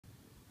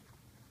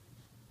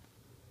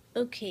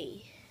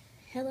Okay,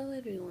 hello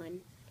everyone.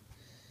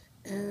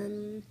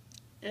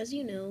 As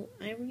you know,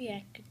 I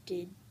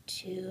reacted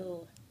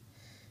to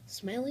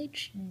Smile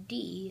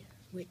HD,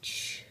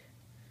 which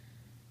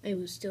I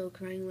was still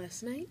crying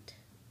last night.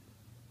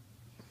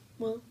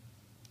 Well,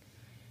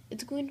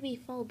 it's going to be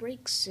fall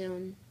break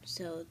soon,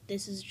 so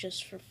this is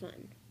just for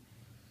fun.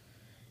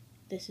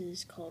 This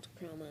is called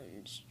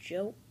Chrome's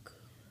Joke.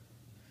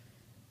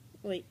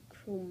 Wait,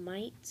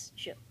 Chromite's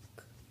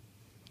Joke.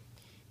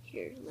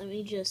 Here, let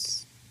me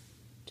just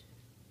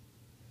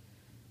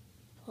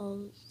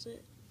pause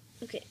it.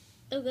 Okay,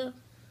 I'll go.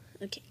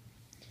 Okay,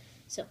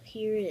 so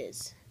here it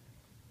is.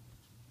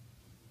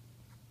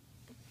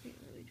 Let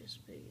me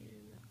just bring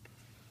it up.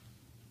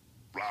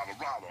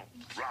 Rather.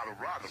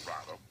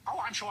 Oh,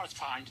 I'm sure it's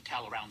fine to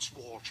tell around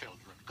small children.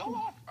 Go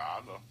on.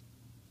 Rather.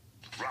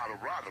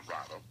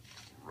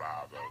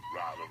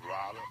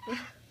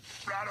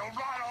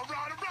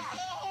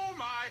 Oh,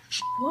 my.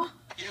 What?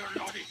 You're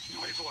naughty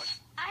boy.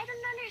 I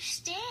don't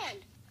understand.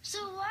 So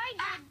why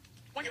did...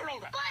 When you're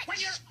older. But- When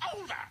you're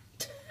older.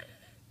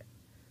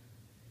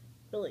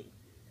 Really,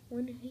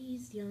 when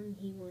he's young,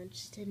 he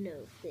wants to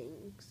know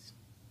things.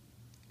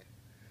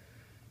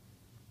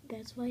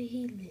 That's why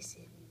he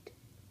listened.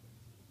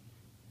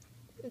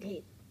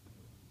 Okay,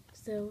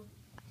 so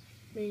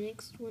my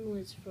next one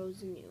was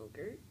frozen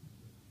yogurt.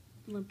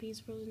 Lumpy's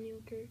frozen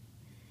yogurt.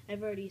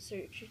 I've already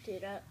searched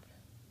it up.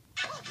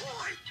 Oh,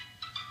 boy.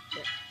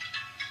 But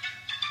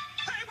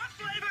Hey, what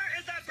flavor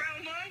is that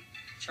brown one?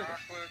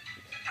 Chocolate.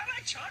 I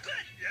like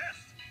chocolate. Yes.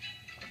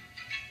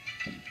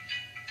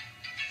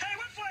 Hey,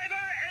 what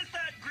flavor is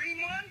that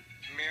green one?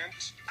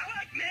 Mint. I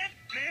like mint.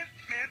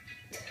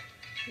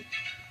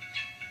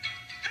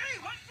 Hey,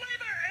 what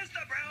flavor is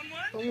the brown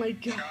one? oh my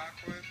god,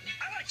 Chocolate.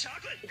 I like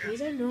chocolate.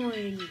 he's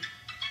annoying.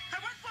 Hey,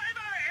 what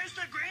flavor is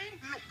the green?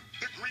 Look,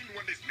 the green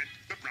one is mint.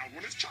 The brown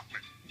one is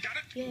chocolate. Got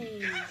it? Yay!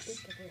 Yes.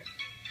 Look at it.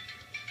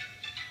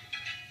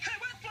 Hey,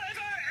 what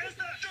flavor is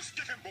the... Just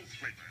give him both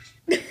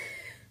flavors.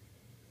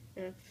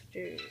 After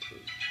Hey,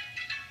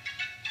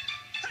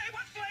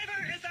 what flavor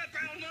is that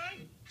brown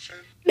one?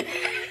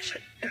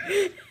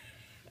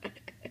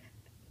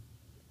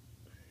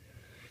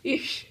 you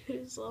should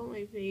have saw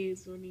my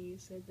face when you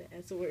said the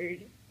S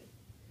word.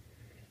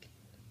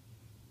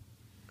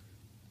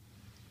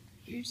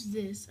 Here's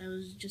this. I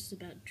was just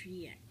about to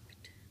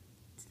react.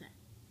 What's that?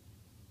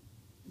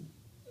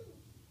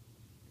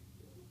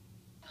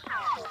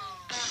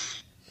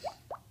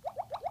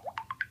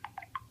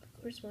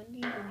 Of course, one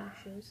day the new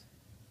shows.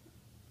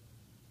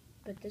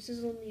 But this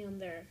is only on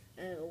their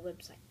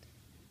website.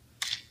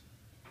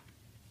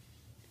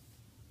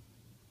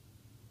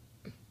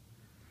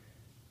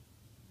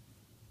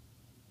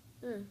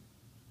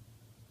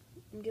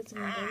 I'm getting some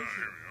embarrassing.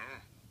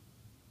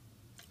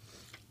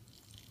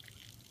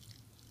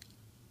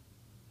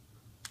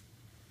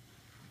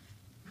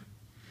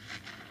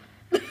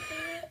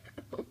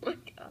 Oh my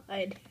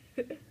god.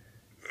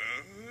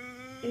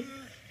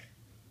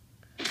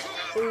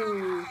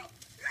 Oh.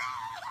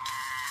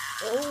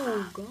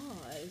 Oh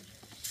god.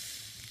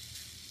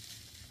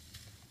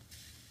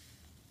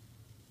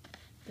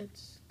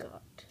 That's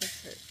got to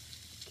hurt.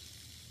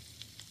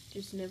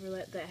 Just never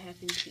let that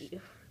happen to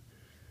you.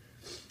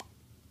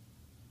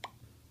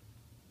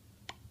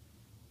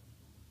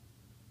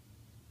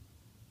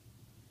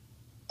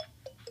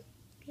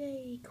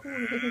 Yay,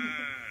 corn.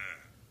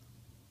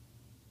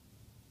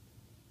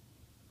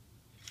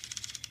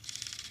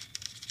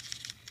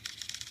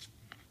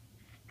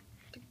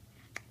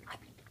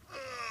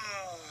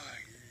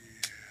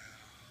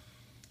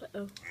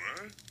 Uh-oh.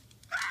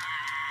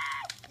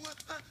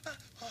 What?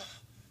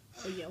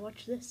 Oh yeah,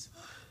 watch this.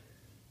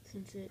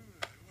 Since it...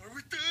 Are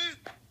we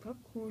done?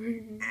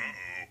 popcorn.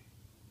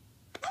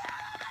 Uh-oh.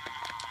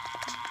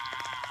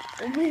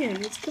 Oh man,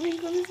 it's coming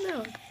from his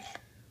mouth.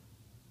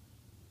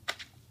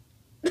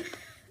 His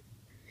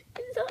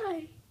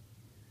eye.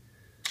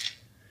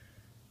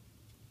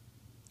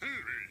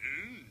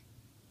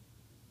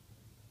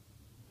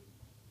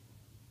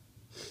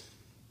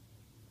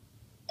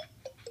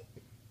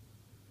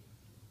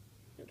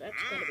 That's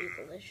gotta be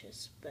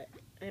delicious, but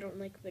I don't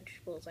like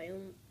vegetables.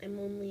 I'm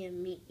only a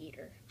meat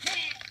eater.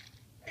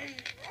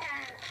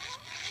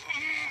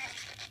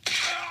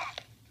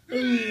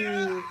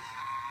 Ooh.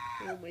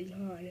 Oh my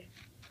god.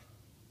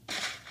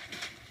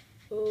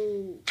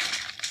 Oh.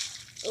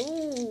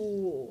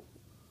 Oh.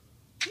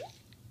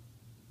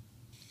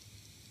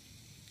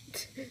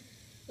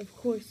 Of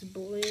course,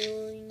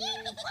 boiling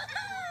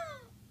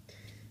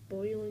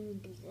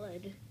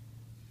blood.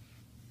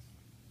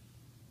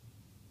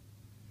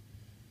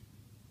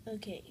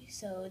 Okay,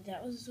 so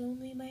that was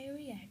only my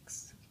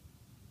reacts.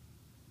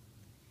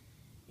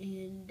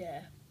 And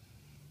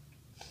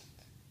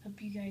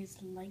hope you guys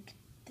liked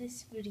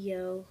this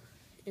video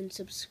and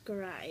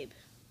subscribe.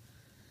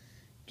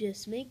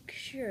 Just make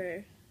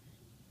sure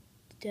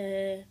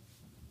to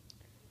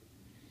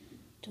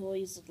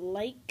always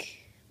like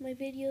my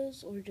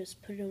videos or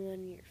just put them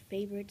on your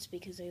favorites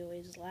because I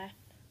always laugh.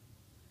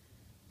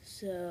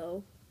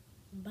 So,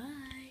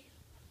 bye.